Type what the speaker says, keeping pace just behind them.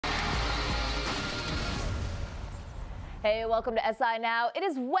Hey, welcome to SI Now. It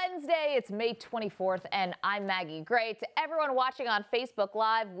is Wednesday, it's May 24th, and I'm Maggie Gray. To everyone watching on Facebook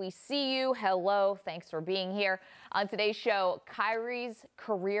Live, we see you. Hello, thanks for being here. On today's show, Kyrie's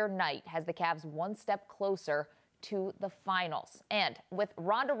career night has the Cavs one step closer to the finals. And with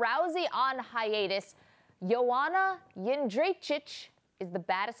Ronda Rousey on hiatus, Joanna Jedrzejczyk is the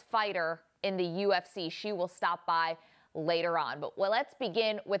baddest fighter in the UFC. She will stop by later on. But let's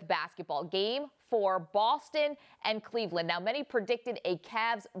begin with basketball. Game 4, Boston and Cleveland. Now, many predicted a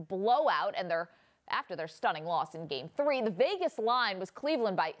Cavs blowout, and after their stunning loss in Game 3, the Vegas line was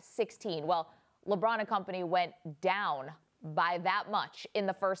Cleveland by 16. Well, LeBron and company went down by that much in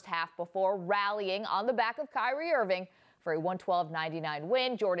the first half before rallying on the back of Kyrie Irving for a 112-99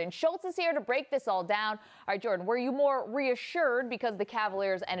 win. Jordan Schultz is here to break this all down. All right, Jordan, were you more reassured because the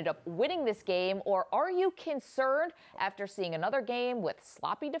Cavaliers ended up winning this game, or are you concerned after seeing another game with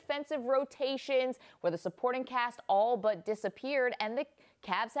sloppy defensive rotations where the supporting cast all but disappeared and the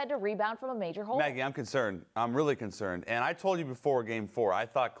Cavs had to rebound from a major hole? Maggie, I'm concerned. I'm really concerned. And I told you before Game 4, I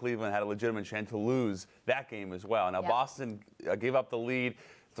thought Cleveland had a legitimate chance to lose that game as well. Now, Boston gave up the lead,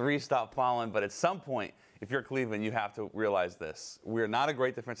 3 stopped falling, but at some point, if you're Cleveland, you have to realize this. We're not a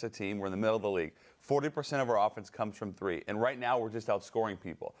great defensive team. We're in the middle of the league. 40% of our offense comes from 3. And right now, we're just outscoring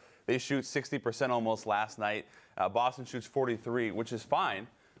people. They shoot 60% almost last night. Boston shoots 43, which is fine.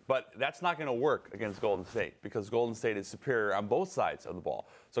 But that's not going to work against Golden State because Golden State is superior on both sides of the ball.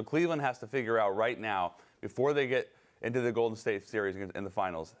 So Cleveland has to figure out right now, before they get into the Golden State series in the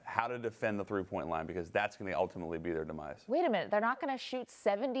finals, how to defend the three-point line, because that's going to ultimately be their demise. Wait a minute. They're not going to shoot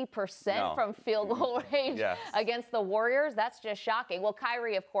 70% from field goal range against the Warriors? That's just shocking. Well,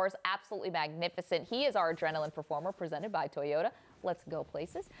 Kyrie, of course, absolutely magnificent. He is our adrenaline performer presented by Toyota. Let's go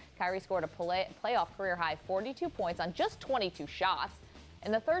places. Kyrie scored a playoff career-high 42 points on just 22 shots.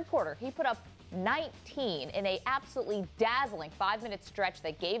 In the third quarter, he put up 19 in a absolutely dazzling 5-minute stretch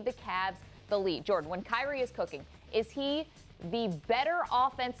that gave the Cavs the lead. Jordan, when Kyrie is cooking, is he the better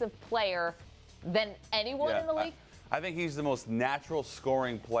offensive player than anyone in the league? I think he's the most natural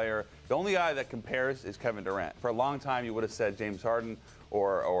scoring player. The only guy that compares is Kevin Durant. For a long time, you would have said James Harden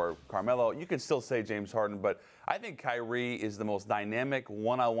or Carmelo. You could still say James Harden, but I think Kyrie is the most dynamic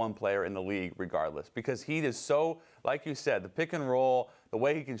one-on-one player in the league regardless, because he is so, like you said, the pick and roll, the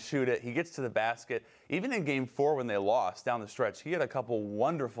way he can shoot it, he gets to the basket. Even in Game 4 when they lost down the stretch, he had a couple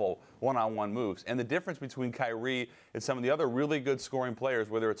wonderful one-on-one moves. And the difference between Kyrie and some of the other really good scoring players,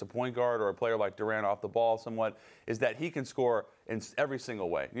 whether it's a point guard or a player like Durant off the ball somewhat, is that he can score in every single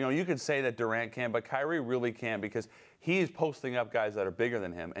way. You know, you could say that Durant can, but Kyrie really can, because he's posting up guys that are bigger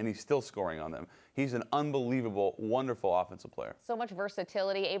than him, and he's still scoring on them. He's an unbelievable, wonderful offensive player. So much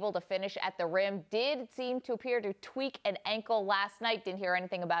versatility, able to finish at the rim. Did seem to appear to tweak an ankle last night. Didn't hear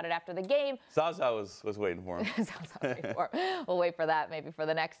anything about it after the game. Zaza was waiting for him. Zaza waiting for him. We'll wait for that maybe for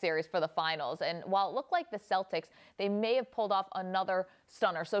the next series, for the finals. And while it looked like the Celtics, they may have pulled off another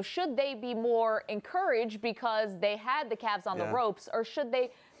stunner. So should they be more encouraged because they had the Cavs on the ropes, or should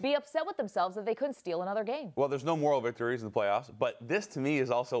they be upset with themselves that they couldn't steal another game? Well, there's no moral victories in the playoffs, but this to me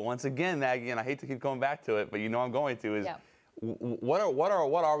is also, once again, Maggie, and I hate to keep going back to it, but you know I'm going to, is what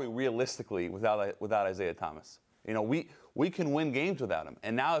are we realistically without Isaiah Thomas? You know, we can win games without him.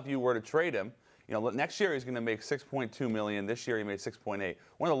 And now if you were to trade him, you know, next year he's going to make $6.2 million. This year he made $6.8.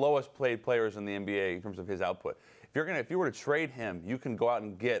 One of the lowest paid players in the NBA in terms of his output. If you were to trade him, you can go out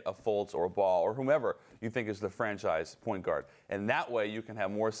and get a Schultz or a Ball or whomever you think is the franchise point guard. And that way you can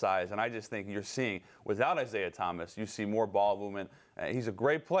have more size. And I just think you're seeing, without Isaiah Thomas, you see more ball movement. He's a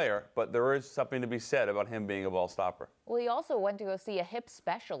great player, but there is something to be said about him being a ball stopper. Well, he also went to go see a hip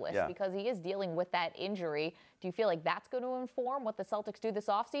specialist because he is dealing with that injury. Do you feel like that's going to inform what the Celtics do this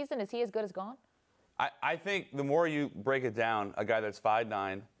offseason? Is he as good as gone? I think the more you break it down, a guy that's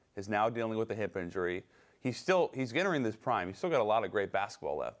 5'9" is now dealing with a hip injury. He's entering this prime. He's still got a lot of great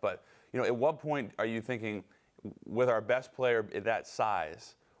basketball left. But, you know, at what point are you thinking, with our best player at that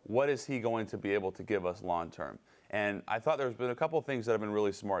size, what is he going to be able to give us long term? And I thought there's been a couple of things that have been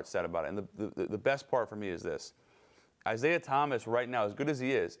really smart said about it. And the best part for me is this. Isaiah Thomas right now, as good as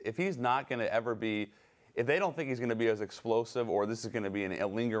he is, if he's not going to ever be, if they don't think he's going to be as explosive, or this is going to be a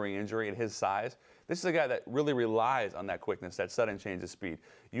lingering injury at his size, this is a guy that really relies on that quickness, that sudden change of speed.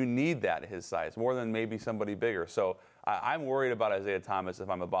 You need that at his size, more than maybe somebody bigger. So I'm worried about Isaiah Thomas if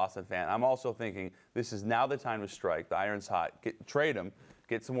I'm a Boston fan. I'm also thinking this is now the time to strike. The iron's hot. Trade him.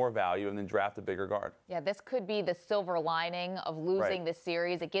 get some more value, and then draft a bigger guard. Yeah, this could be the silver lining of losing this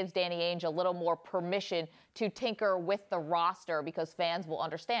series. It gives Danny Ainge a little more permission to tinker with the roster because fans will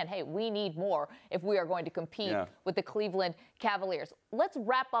understand, hey, we need more if we are going to compete with the Cleveland Cavaliers. Let's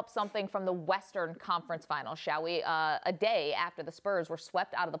wrap up something from the Western Conference Finals, shall we? A day after the Spurs were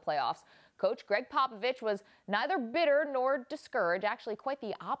swept out of the playoffs, Coach Greg Popovich was neither bitter nor discouraged, actually quite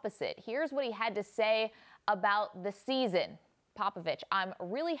the opposite. Here's what he had to say about the season. Popovich, I'm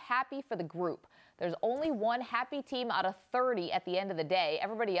really happy for the group. There's only one happy team out of 30 at the end of the day.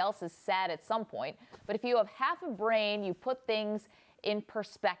 Everybody else is sad at some point. But if you have half a brain, you put things in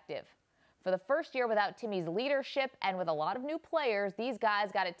perspective. For the first year without Timmy's leadership and with a lot of new players, these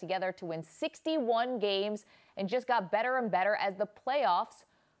guys got it together to win 61 games and just got better and better as the playoffs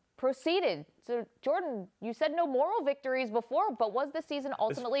proceeded. So, Jordan, you said no moral victories before, but was this season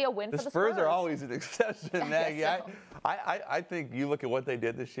ultimately a win for the Spurs? The Spurs are always an exception, Maggie. I think you look at what they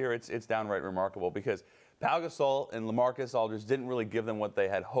did this year, it's downright remarkable because Pau Gasol and LaMarcus Aldridge didn't really give them what they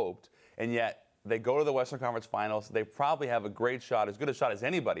had hoped, and yet they go to the Western Conference Finals. They probably have a great shot, as good a shot as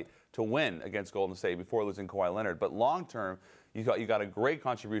anybody, to win against Golden State before losing Kawhi Leonard. But long term, you got a great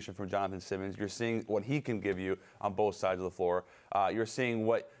contribution from Jonathan Simmons. You're seeing what he can give you on both sides of the floor. You're seeing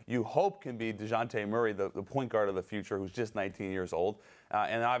what you hope can be DeJounte Murray, the point guard of the future, who's just 19 years old.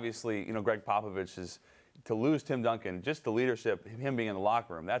 And obviously, Greg Popovich is, to lose Tim Duncan, just the leadership, him being in the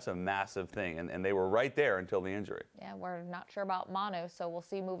locker room, that's a massive thing. And they were right there until the injury. Yeah, we're not sure about Manu, so we'll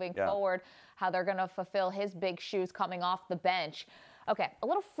see moving forward how they're going to fulfill his big shoes coming off the bench. Okay, a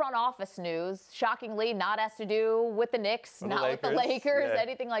little front office news. Shockingly, not has to do with the Knicks, not with the Lakers,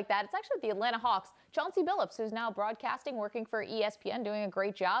 anything like that. It's actually the Atlanta Hawks. Chauncey Billups, who's now broadcasting, working for ESPN, doing a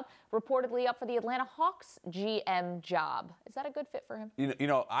great job, reportedly up for the Atlanta Hawks GM job. Is that a good fit for him?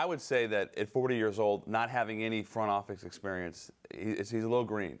 I would say that at 40 years old, not having any front office experience, he's a little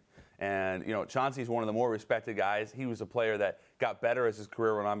green. And, Chauncey's one of the more respected guys. He was a player that got better as his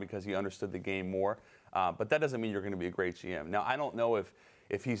career went on because he understood the game more. But that doesn't mean you're going to be a great GM. Now, I don't know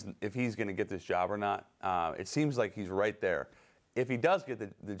if he's going to get this job or not. It seems like he's right there. If he does get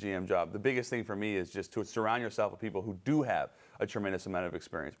the GM job, the biggest thing for me is just to surround yourself with people who do have a tremendous amount of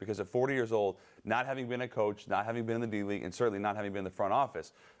experience. Because at 40 years old, not having been a coach, not having been in the D-League, and certainly not having been in the front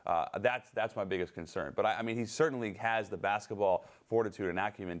office, that's my biggest concern. But I mean, he certainly has the basketball fortitude and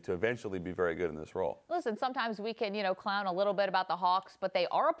acumen to eventually be very good in this role. Listen, sometimes we can, clown a little bit about the Hawks, but they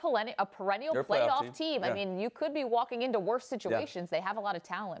are a perennial playoff team. Yeah. I mean, you could be walking into worse situations. Yeah. They have a lot of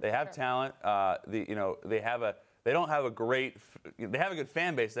talent. They have talent. They don't have a great. They have a good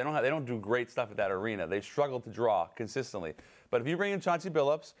fan base. They don't do great stuff at that arena. They struggle to draw consistently. But if you bring in Chauncey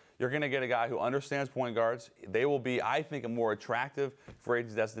Billups, you're going to get a guy who understands point guards. They will be, I think, a more attractive free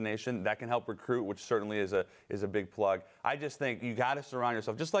agent destination that can help recruit, which certainly is a big plug. I just think you got to surround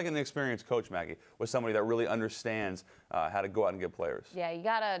yourself, just like an experienced coach, Maggie, with somebody that really understands how to go out and get players. Yeah, you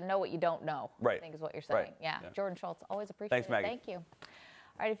got to know what you don't know. Right. I think is what you're saying. Right. Yeah. Jordan Schultz, always appreciate Thanks, Maggie. Thank you.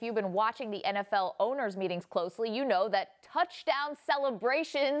 All right, if you've been watching the NFL owners meetings closely, you know that touchdown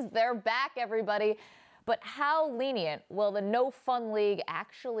celebrations, they're back, everybody. But how lenient will the No Fun League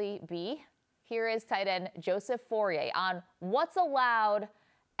actually be? Here is tight end Joseph Fourier on what's allowed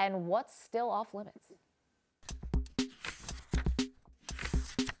and what's still off limits.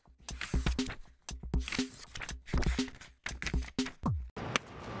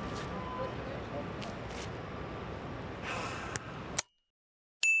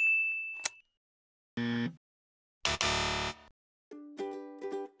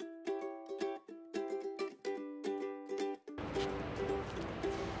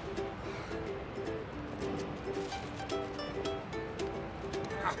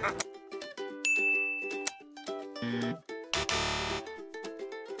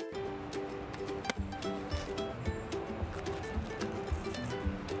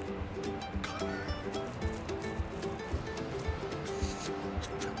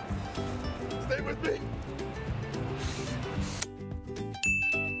 Stay with me.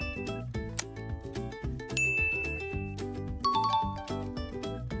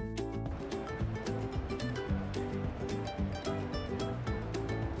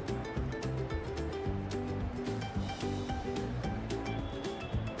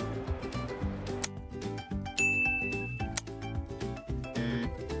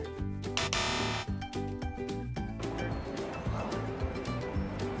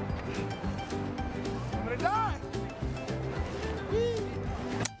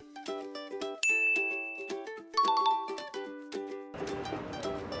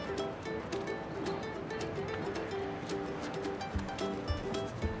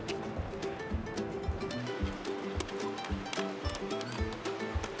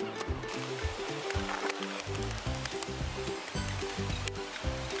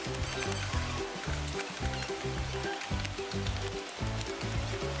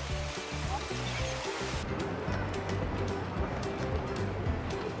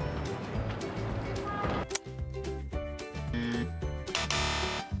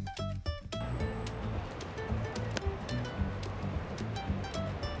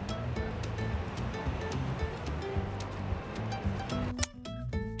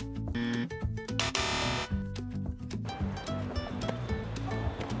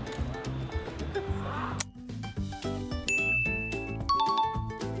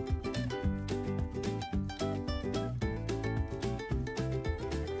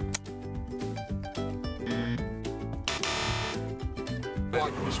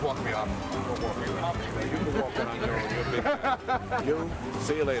 Just walk me off. Don't walk me off. You can walk on your own. You're a big man. You,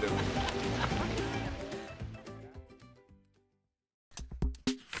 see you later.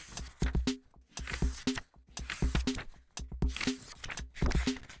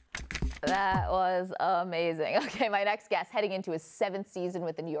 That was amazing. Okay, my next guest, heading into his 7th season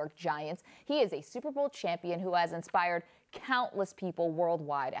with the New York Giants. He is a Super Bowl champion who has inspired countless people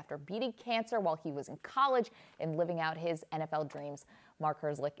worldwide after beating cancer while he was in college and living out his NFL dreams. Mark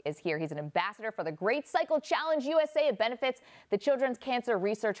Herzlich is here. He's an ambassador for the Great Cycle Challenge USA. It benefits the Children's Cancer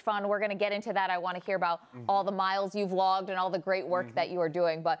Research Fund. We're going to get into that. I want to hear about all the miles you've logged and all the great work that you are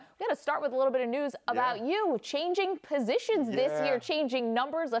doing. But we got to start with a little bit of news about you changing positions this year, changing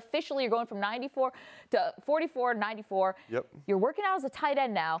numbers officially. You're going from 94 to 44, 94. Yep. You're working out as a tight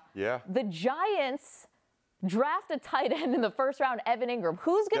end now. Yeah. The Giants draft a tight end in the first round, Evan Ingram.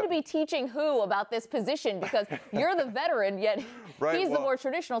 Who's going to be teaching who about this position? Because you're the veteran, yet he's the more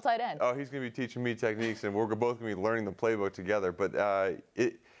traditional tight end. Oh, he's going to be teaching me techniques, and we're both going to be learning the playbook together. But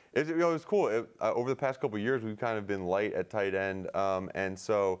it was cool. Over the past couple of years, we've kind of been light at tight end, and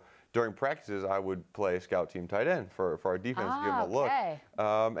so during practices, I would play a scout team tight end for our defense to give them a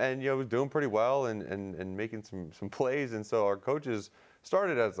look. And was doing pretty well and making some plays. And so our coaches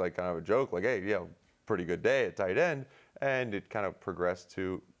started as like kind of a joke, like, hey, pretty good day at tight end, and it kind of progressed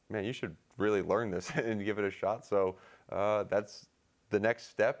to, man, you should really learn this and give it a shot. So that's the next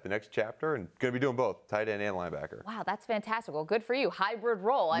step, the next chapter, and going to be doing both, tight end and linebacker. Wow, that's fantastic. Well, good for you. Hybrid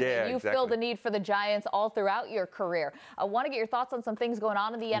role. I mean, you filled the need for the Giants all throughout your career. I want to get your thoughts on some things going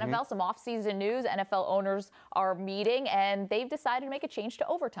on in the NFL, some off-season news. NFL owners are meeting, and they've decided to make a change to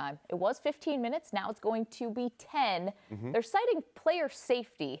overtime. It was 15 minutes. Now it's going to be 10. They're citing player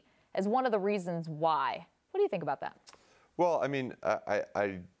safety as one of the reasons why. What do you think about that? Well, I mean,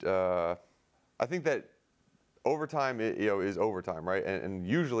 I think that overtime is overtime, right? And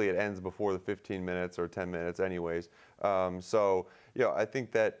usually it ends before the 15 minutes or 10 minutes anyways. So I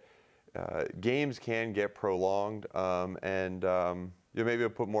think that games can get prolonged, and maybe it'll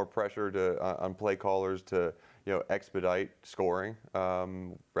put more pressure on play callers to expedite scoring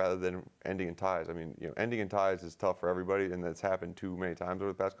rather than ending in ties. I mean, ending in ties is tough for everybody, and that's happened too many times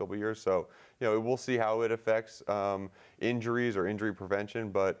over the past couple of years. So, we'll see how it affects injuries or injury prevention.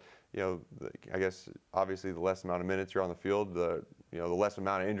 But, I guess obviously the less amount of minutes you're on the field, the less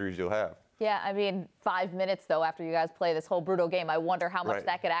amount of injuries you'll have. Yeah, I mean, 5 minutes, though, after you guys play this whole brutal game, I wonder how much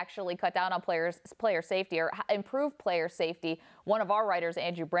that could actually cut down on player safety or improve player safety. One of our writers,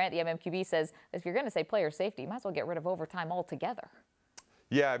 Andrew Brandt, the MMQB, says if you're going to say player safety, you might as well get rid of overtime altogether.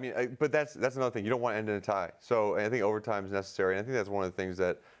 Yeah, I mean, but that's another thing. You don't want to end in a tie. So I think overtime is necessary, and I think that's one of the things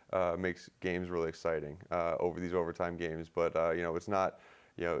that makes games really exciting over these overtime games. But, it's not...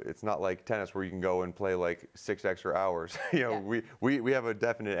 it's not like tennis where you can go and play like 6 extra hours. We have a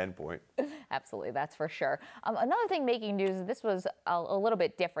definite endpoint. Absolutely, that's for sure. Another thing making news, this was a little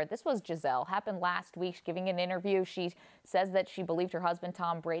bit different. This was Gisele. Happened last week. She's giving an interview. She says that she believed her husband,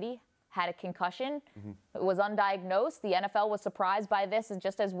 Tom Brady, had a concussion. It was undiagnosed. The NFL was surprised by this, and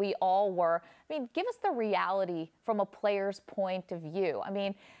just as we all were. I mean, give us the reality from a player's point of view. I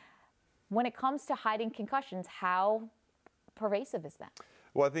mean, when it comes to hiding concussions, how pervasive is that?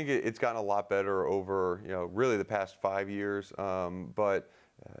 Well, I think it's gotten a lot better over, really the past 5 years. But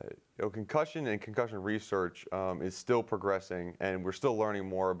concussion and concussion research is still progressing, and we're still learning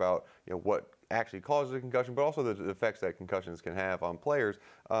more about, what actually causes a concussion, but also the effects that concussions can have on players.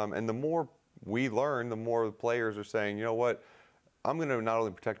 And the more we learn, the more the players are saying, you know what, I'm going to not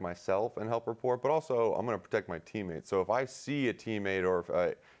only protect myself and help report, but also I'm going to protect my teammates. So if I see a teammate, or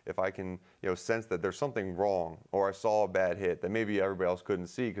if I can sense that there's something wrong, or I saw a bad hit that maybe everybody else couldn't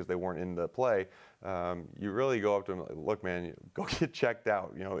see because they weren't in the play, you really go up to them, like, look, man, go get checked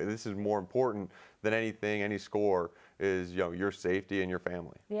out. This is more important than anything, any score is your safety and your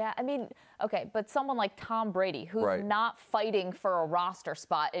family. Yeah, I mean, okay, but someone like Tom Brady, who's not fighting for a roster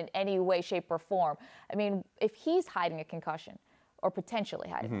spot in any way, shape, or form. I mean, if he's hiding a concussion, or potentially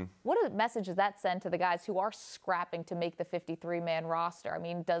hiding. What message does that send to the guys who are scrapping to make the 53-man roster? I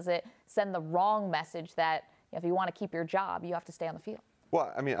mean, does it send the wrong message that if you want to keep your job, you have to stay on the field?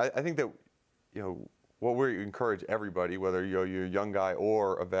 Well, I mean, I think that, what we encourage everybody, whether you're a young guy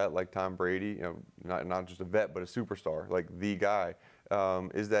or a vet like Tom Brady, not just a vet, but a superstar, like the guy,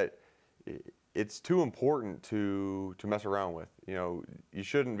 is that it's too important to mess around with. You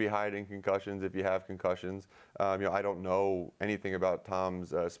shouldn't be hiding concussions if you have concussions. I don't know anything about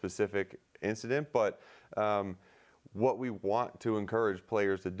Tom's specific incident, but what we want to encourage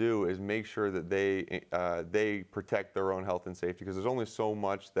players to do is make sure that they protect their own health and safety, because there's only so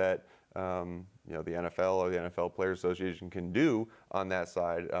much that the NFL or the NFL Players Association can do on that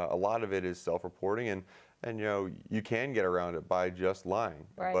side. A lot of it is self-reporting, and you can get around it by just lying.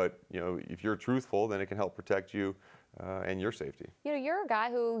 Right. But if you're truthful, then it can help protect you and your safety. You're a guy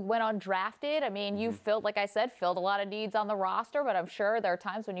who went undrafted. I mean, you filled a lot of needs on the roster, but I'm sure there are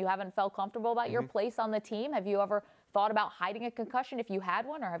times when you haven't felt comfortable about your place on the team. Have you ever thought about hiding a concussion if you had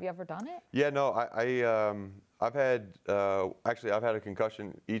one, or have you ever done it? Yeah, no, I've had a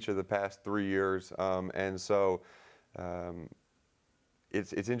concussion each of the past 3 years, and so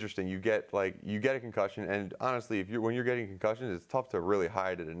it's interesting. You get a concussion, and honestly, when you're getting concussions, it's tough to really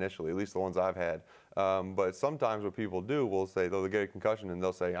hide it initially. At least the ones I've had. But sometimes what people do will say they'll get a concussion and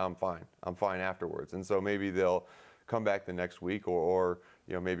they'll say I'm fine afterwards, and so maybe they'll come back the next week, or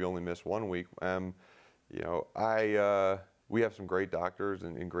maybe only miss 1 week. We have some great doctors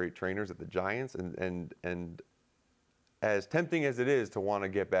and great trainers at the Giants, and as tempting as it is to want to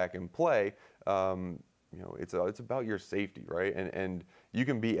get back and play, it's about your safety, right? And you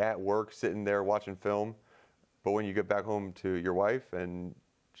can be at work sitting there watching film, but when you get back home to your wife and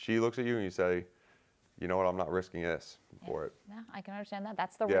she looks at you and you say, you know what, I'm not risking this for it. Yeah, I can understand that.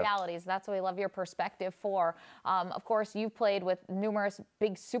 That's the realities. That's what we love your perspective for. Of course, you've played with numerous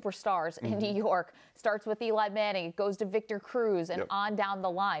big superstars in New York. Starts with Eli Manning, it goes to Victor Cruz, and on down the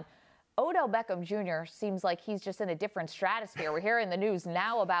line. Odell Beckham Jr. seems like he's just in a different stratosphere. We're hearing the news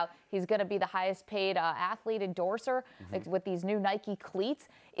now about he's going to be the highest paid athlete endorser with these new Nike cleats.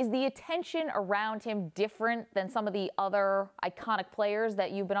 Is the attention around him different than some of the other iconic players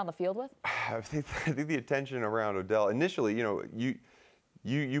that you've been on the field with? I think the attention around Odell, initially,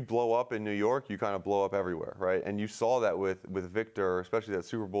 you blow up in New York, you kind of blow up everywhere, right? And you saw that with Victor, especially that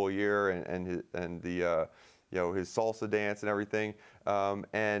Super Bowl year and the his salsa dance and everything.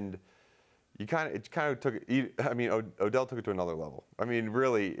 And Odell took it to another level. I mean,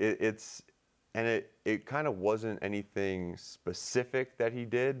 really, it kind of wasn't anything specific that he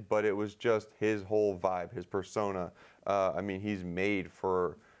did, but it was just his whole vibe, his persona. He's made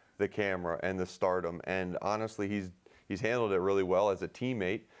for the camera and the stardom, and honestly, he's handled it really well as a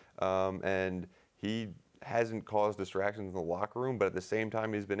teammate, and he hasn't caused distractions in the locker room, but at the same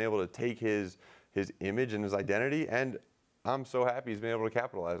time, he's been able to take his image and his identity, and I'm so happy he's been able to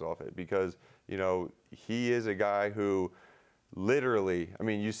capitalize off it, because he is a guy who literally,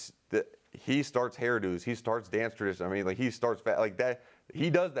 he starts hairdos, he starts dance traditions. He starts like that. He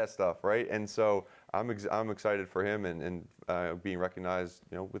does that stuff, right? And so I'm excited for him and being recognized,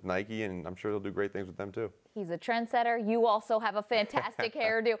 with Nike, and I'm sure they'll do great things with them too. He's a trendsetter. You also have a fantastic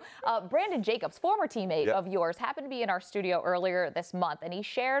hairdo. Brandon Jacobs, former teammate of yours, happened to be in our studio earlier this month, and he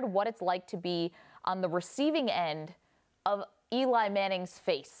shared what it's like to be on the receiving end of Eli Manning's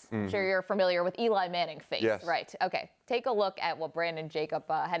face. I'm sure you're familiar with Eli Manning's face, yes. Right? Okay, take a look at what Brandon Jacob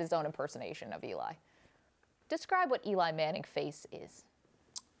had his own impersonation of Eli. Describe what Eli Manning's face is.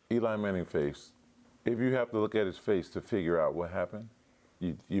 Eli Manning's face. If you have to look at his face to figure out what happened,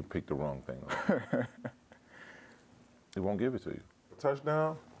 you picked the wrong thing. It won't give it to you.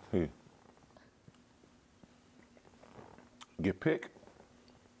 Touchdown? Here. Get picked.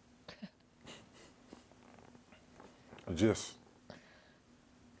 Just.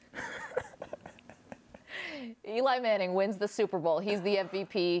 Eli Manning wins the Super Bowl. He's the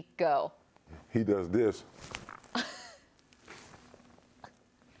MVP. Go. He does this.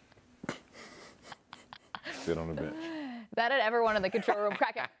 Sit on the bench. That had everyone in the control room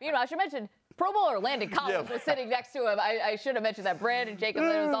cracking. I should mention Pro Bowler Landon Collins was sitting next to him. I should have mentioned that. Brandon Jacobs,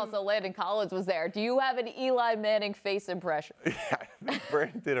 and it was also Landon Collins was there. Do you have an Eli Manning face impression? Yeah,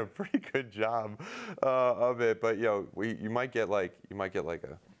 Brandon did a pretty good job of it, but you might get like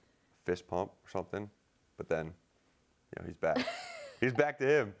a fist pump or something, but then he's back. He's back to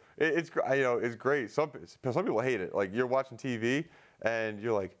him. It's great. Some people hate it. Like, you're watching TV and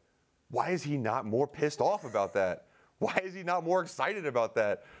you're like, why is he not more pissed off about that? Why is he not more excited about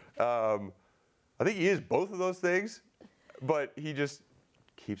that? I think he is both of those things, but he just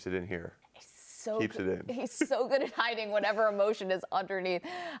keeps it in here. Keeps it in. He's so good at hiding whatever emotion is underneath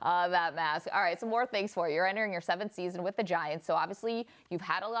that mask. All right, some more things for you. You're entering your 7th season with the Giants, so obviously you've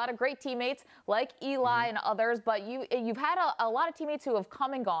had a lot of great teammates like Eli and others, but you've had a lot of teammates who have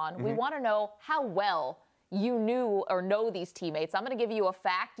come and gone. We want to know how well you knew or know these teammates. I'm going to give you a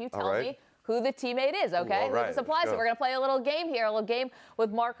fact. You tell me who the teammate is, okay? Ooh, right. This applies. So we're going to play a little game here, a little game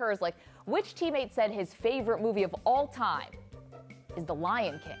with Mark Herzlich. Which teammate said his favorite movie of all time is The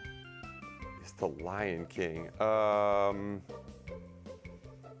Lion King? It's The Lion King.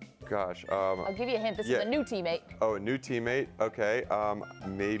 Gosh. I'll give you a hint. This is a new teammate. Oh, a new teammate? Okay.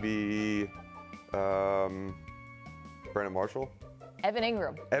 Maybe Brandon Marshall? Evan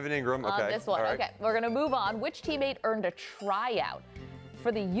Ingram. Evan Ingram, okay. On this one. All right. Okay, we're going to move on. Which teammate earned a tryout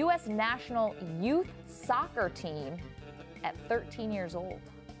for the U.S. national youth soccer team at 13 years old?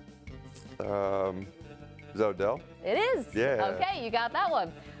 Is that Odell? It is. Yeah. Okay, you got that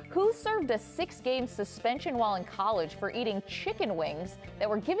one. Who served a 6-game suspension while in college for eating chicken wings that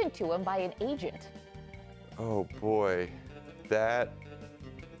were given to him by an agent? Oh boy, that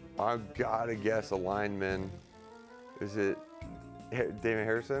I've got to guess a lineman. Is it Damon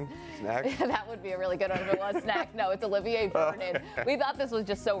Harrison? Snack? That would be a really good one if it was Snack. No, it's Olivier Vernon. We thought this was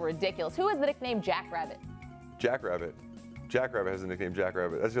just so ridiculous. Who has the nickname Jackrabbit? Jackrabbit. Jackrabbit has the nickname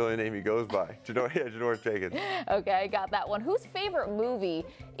Jackrabbit. That's the only name he goes by. Janoris Jenkins. Okay, got that one. Whose favorite movie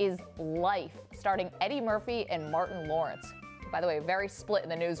is Life, starring Eddie Murphy and Martin Lawrence? By the way, very split in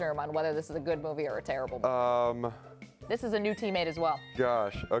the newsroom on whether this is a good movie or a terrible movie. This is a new teammate as well.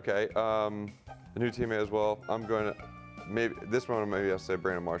 Gosh, okay. A new teammate as well. I'm going to, maybe, this one maybe I'll say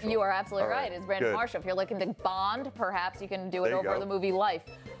Brandon Marshall. You are absolutely All right. It's Brandon Good. Marshall. If you're looking to bond, perhaps you can do it There you over go. the movie Life.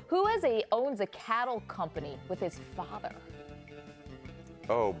 Who owns a cattle company with his father?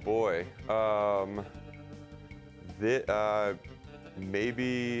 Oh boy.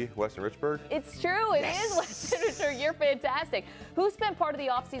 Maybe Weston Richburg? It's true. It is Weston Richburg. You're fantastic. Who spent part of the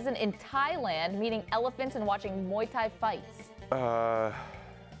offseason in Thailand meeting elephants and watching Muay Thai fights?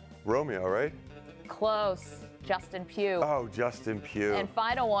 Romeo, right? Close. Justin Pugh. Oh, Justin Pugh. And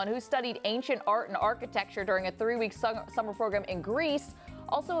final one, who studied ancient art and architecture during a 3-week summer program in Greece?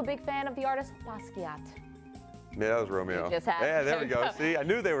 Also a big fan of the artist Basquiat. Yeah, that was Romeo. You just had Yeah, there to we go. know. See, I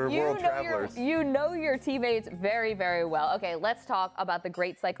knew they were world travelers. You know your teammates very, very well. Okay, let's talk about the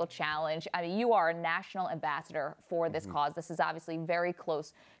Great Cycle Challenge. I mean, you are a national ambassador for this cause. This is obviously very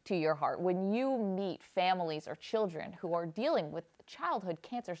close to your heart. When you meet families or children who are dealing with childhood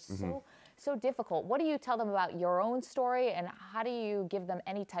cancer so difficult, what do you tell them about your own story, and how do you give them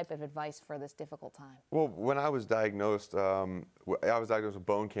any type of advice for this difficult time? Well, when I was diagnosed with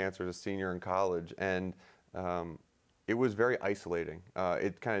bone cancer as a senior in college, and it was very isolating.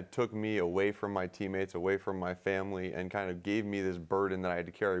 It kind of took me away from my teammates, away from my family, and kind of gave me this burden that I had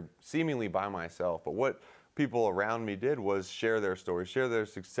to carry seemingly by myself. But what people around me did was share their stories, share their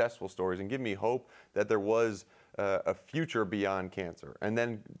successful stories, and give me hope that there was a future beyond cancer, and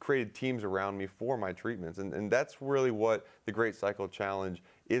then created teams around me for my treatments. And that's really what the Great Cycle Challenge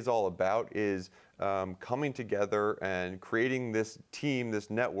is all about, is coming together and creating this team, this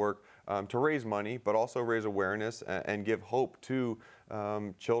network, to raise money, but also raise awareness and give hope to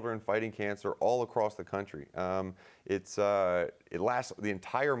children fighting cancer all across the country. It lasts the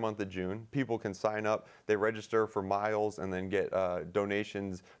entire month of June. People can sign up, they register for miles, and then get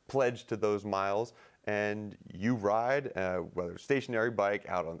donations pledged to those miles. And you ride, whether it's stationary bike,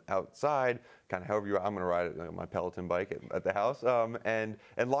 outside, kind of however I'm going to ride it, my Peloton bike at the house, and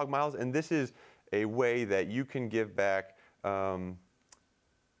log miles. And this is a way that you can give back to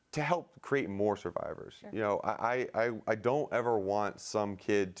help create more survivors. Sure. You know, I don't ever want some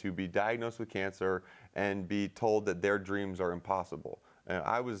kid to be diagnosed with cancer and be told that their dreams are impossible. And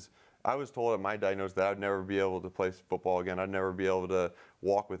I was told at my diagnosis that I'd never be able to play football again. I'd never be able to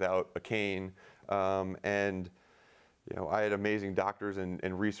walk without a cane. And you know, I had amazing doctors,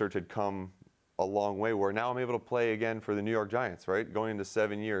 and research had come a long way where now I'm able to play again for the New York Giants, right? Going into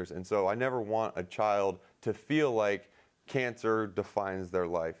 7 years. And so I never want a child to feel like cancer defines their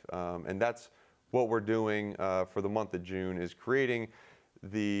life. And that's what we're doing for the month of June, is creating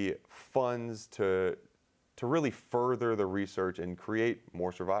the funds to really further the research and create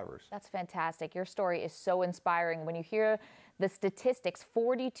more survivors. That's fantastic. Your story is so inspiring. When you hear the statistics,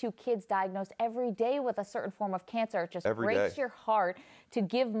 42 kids diagnosed every day with a certain form of cancer. It just breaks your heart to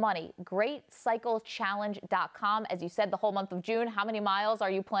give money. GreatCycleChallenge.com. As you said, the whole month of June. How many miles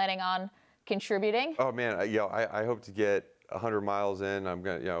are you planning on contributing? Oh man, I hope to get 100 miles in. I'm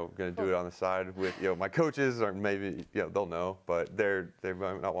gonna do it on the side with my coaches, or maybe they'll know, but they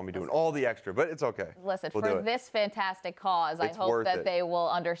might not want me doing all the extra, but it's okay. Listen, we'll for this fantastic cause, I hope that they will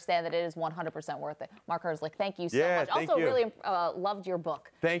understand that it is 100% worth it. Mark Herzlich, thank you so much. Also, really loved your book.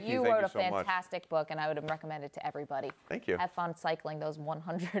 Thank you. You wrote a fantastic book, and I would recommend it to everybody. Thank you. Have fun cycling those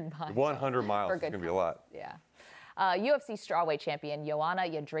 100 miles. 100 miles. It's gonna be a lot. Yeah. UFC strawweight champion Joanna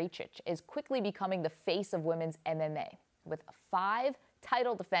Jedrzejczyk is quickly becoming the face of women's MMA. With 5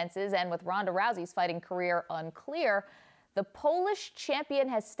 title defenses and with Ronda Rousey's fighting career unclear, the Polish champion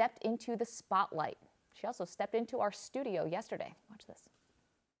has stepped into the spotlight. She also stepped into our studio yesterday. Watch this.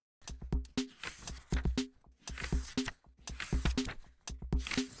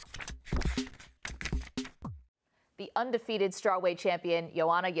 the undefeated strawweight champion,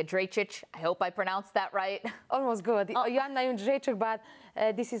 Joanna Jedrzejczyk. I hope I pronounced that right. Almost good. Joanna Jedrzejczyk, but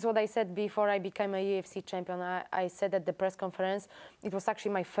this is what I said before I became a UFC champion. I said at the press conference, it was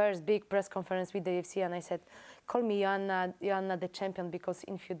actually my first big press conference with the UFC, and I said, call me Joanna the champion, because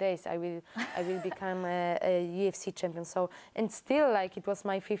in a few days I will become a UFC champion. So, and still, like, it was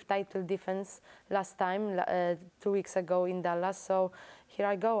my 5th title defense last time, 2 weeks ago in Dallas. So here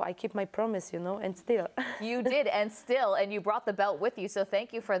I go. I keep my promise, you know, and still. You did, and still, and you brought the belt with you, so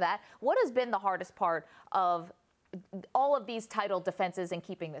thank you for that. What has been the hardest part of all of these title defenses and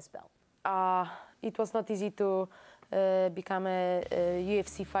keeping this belt? It was not easy to become a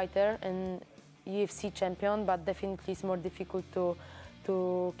UFC fighter and UFC champion, but definitely it's more difficult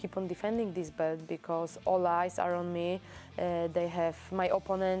to keep on defending this belt, because all eyes are on me. They have my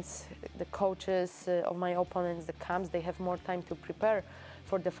opponents, the coaches of my opponents, the camps, they have more time to prepare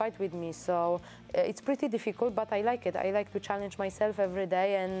for the fight with me. So it's pretty difficult, but I like it. I like to challenge myself every day,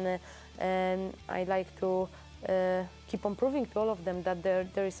 and I like to keep on proving to all of them that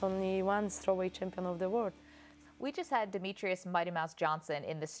there is only one strawweight champion of the world. We just had Demetrius Mighty Mouse Johnson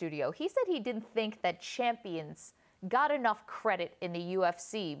in the studio. He said he didn't think that champions got enough credit in the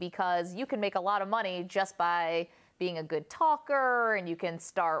UFC, because you can make a lot of money just by being a good talker, and you can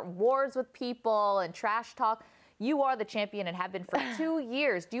start wars with people and trash talk. You are the champion and have been for 2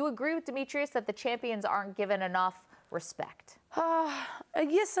 years. Do you agree with Demetrius that the champions aren't given enough respect?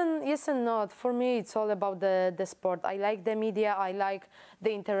 Yes and not. For me, it's all about the sport. I like the media. I like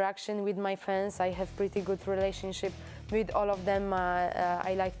the interaction with my fans. I have pretty good relationship with all of them.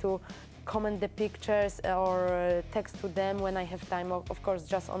 I like to comment the pictures or text to them when I have time, of course,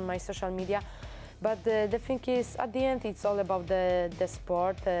 just on my social media. But the thing is, at the end, it's all about the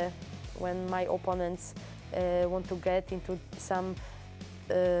sport. When my opponents want to get into some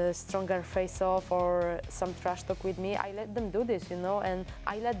stronger face-off or some trash talk with me, I let them do this, you know, and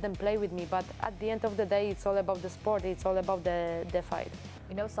I let them play with me. But at the end of the day, it's all about the sport. It's all about the fight.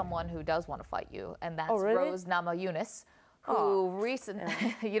 We know someone who does want to fight you, and that's really? Rose Namajunas, who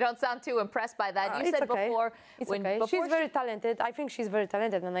recently, you don't sound too impressed by that. You said okay. before. She's very talented. I think she's very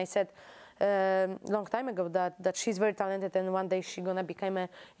talented, and I said long time ago that she's very talented, and one day she's gonna become a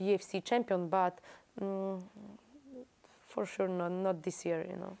UFC champion. But for sure, not this year,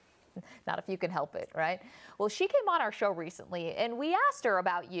 you know. Not if you can help it, right? Well, she came on our show recently, and we asked her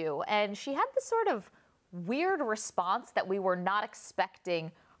about you, and she had this sort of weird response that we were not expecting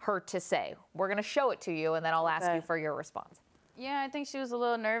her to say. We're going to show it to you, and then I'll ask you for your response. Yeah, I think she was a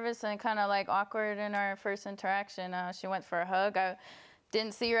little nervous and kind of like awkward in our first interaction. She went for a hug. I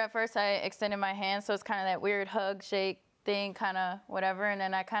didn't see her at first. I extended my hand, so it's kind of that weird hug, shake thing, kind of whatever. And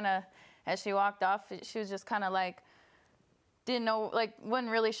then I kind of, as she walked off, she was just kind of like, didn't know, like,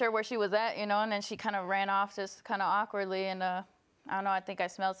 wasn't really sure where she was at, you know, and then she kind of ran off just kind of awkwardly, and I don't know, I think I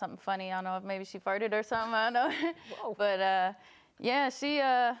smelled something funny. I don't know if maybe she farted or something, I don't know. But, yeah, she,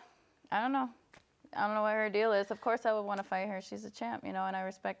 I don't know what her deal is. Of course I would want to fight her. She's a champ, you know, and I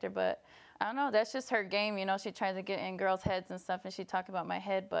respect her, but I don't know, that's just her game, you know. She tries to get in girls' heads and stuff, and she talked about my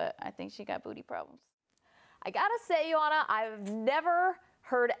head, but I think she got booty problems. I gotta say, Joanna, I've never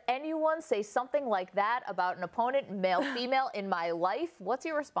heard anyone say something like that about an opponent, male, female, in my life. What's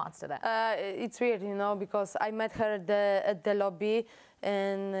your response to that? It's weird, you know, because I met her at the lobby,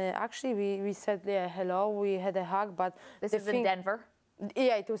 and actually we said hello, we had a hug, but this is in Denver?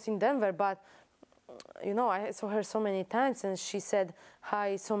 Yeah, it was in Denver, but you know, I saw her so many times, and she said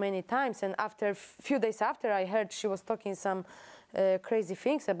hi so many times, and after a few days after, I heard she was talking some crazy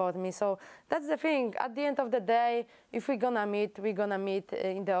things about me. So that's the thing. At the end of the day, if we're gonna meet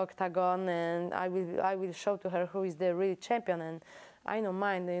in the octagon, and I will show to her who is the real champion. And I don't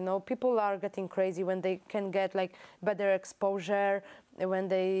mind. You know, people are getting crazy when they can get like better exposure, when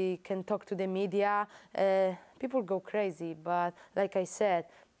they can talk to the media. People go crazy. But like I said,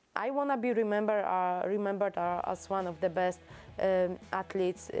 I wanna be remembered as one of the best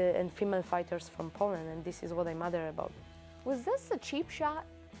athletes and female fighters from Poland, and this is what I matter about. Was this a cheap shot?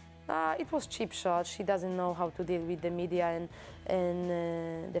 It was cheap shot. She doesn't know how to deal with the media,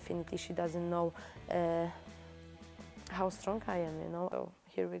 and definitely she doesn't know how strong I am, you know. So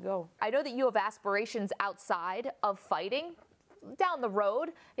here we go. I know that you have aspirations outside of fighting, down the road,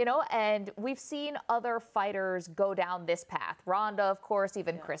 you know, and we've seen other fighters go down this path. Ronda, of course,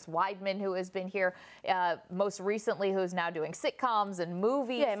 even Chris Weidman, who has been here most recently, who's now doing sitcoms and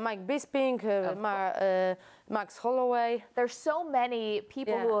movies. Yeah, Mike Bisping, Max Holloway. There's so many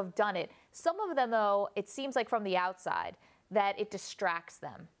people who have done it. Some of them, though, it seems like from the outside that it distracts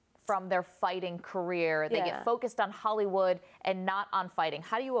them from their fighting career. They get focused on Hollywood and not on fighting.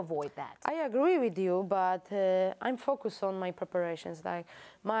 How do you avoid that? I agree with you, but I'm focused on my preparations. Like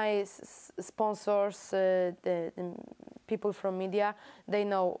my sponsors, the people from media, they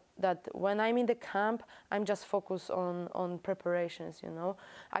know that when I'm in the camp, I'm just focused on preparations, you know.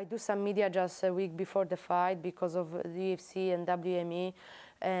 I do some media just a week before the fight because of the UFC and WME.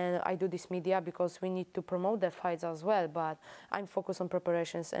 And I do this media because we need to promote the fights as well, but I'm focused on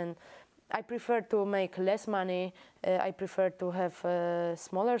preparations, and I prefer to make less money. I prefer to have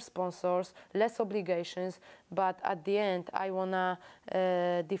smaller sponsors, less obligations, but at the end, I wanna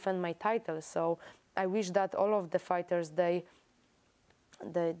defend my title. So I wish that all of the fighters, they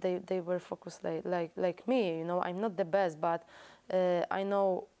were focused like me. You know, I'm not the best, but I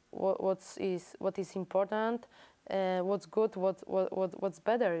know what is important. What's good, what's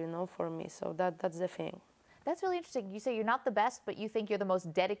better, you know, for me. So that's the thing. That's really interesting. You say you're not the best, but you think you're the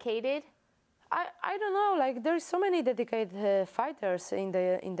most dedicated. I don't know. Like there's so many dedicated fighters in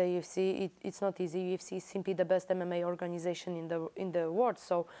the UFC. It's not easy. UFC is simply the best MMA organization in the world.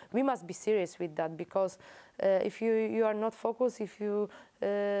 So we must be serious with that, because if you are not focused, if you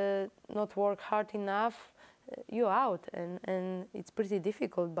not work hard enough, you're out, and it's pretty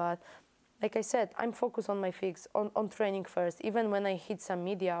difficult. But like I said, I'm focused on my fix, on training first. Even when I hit some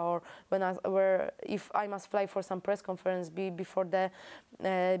media, or if I must fly for some press conference before the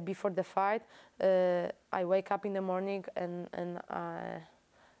fight, I wake up in the morning and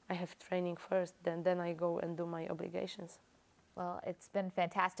I have training first. Then I go and do my obligations. Well, it's been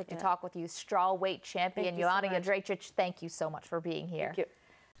fantastic to talk with you, strawweight champion Joanna Jedrzejczyk. Thank you so much for being here. Thank you.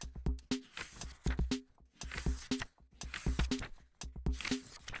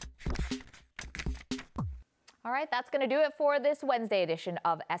 All right, that's going to do it for this Wednesday edition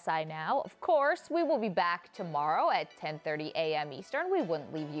of SI Now. Of course, we will be back tomorrow at 10:30 a.m. Eastern. We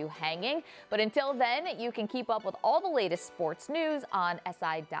wouldn't leave you hanging. But until then, you can keep up with all the latest sports news on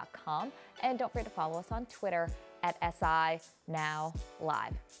SI.com. And don't forget to follow us on Twitter at SI Now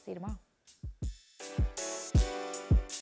Live. See you tomorrow.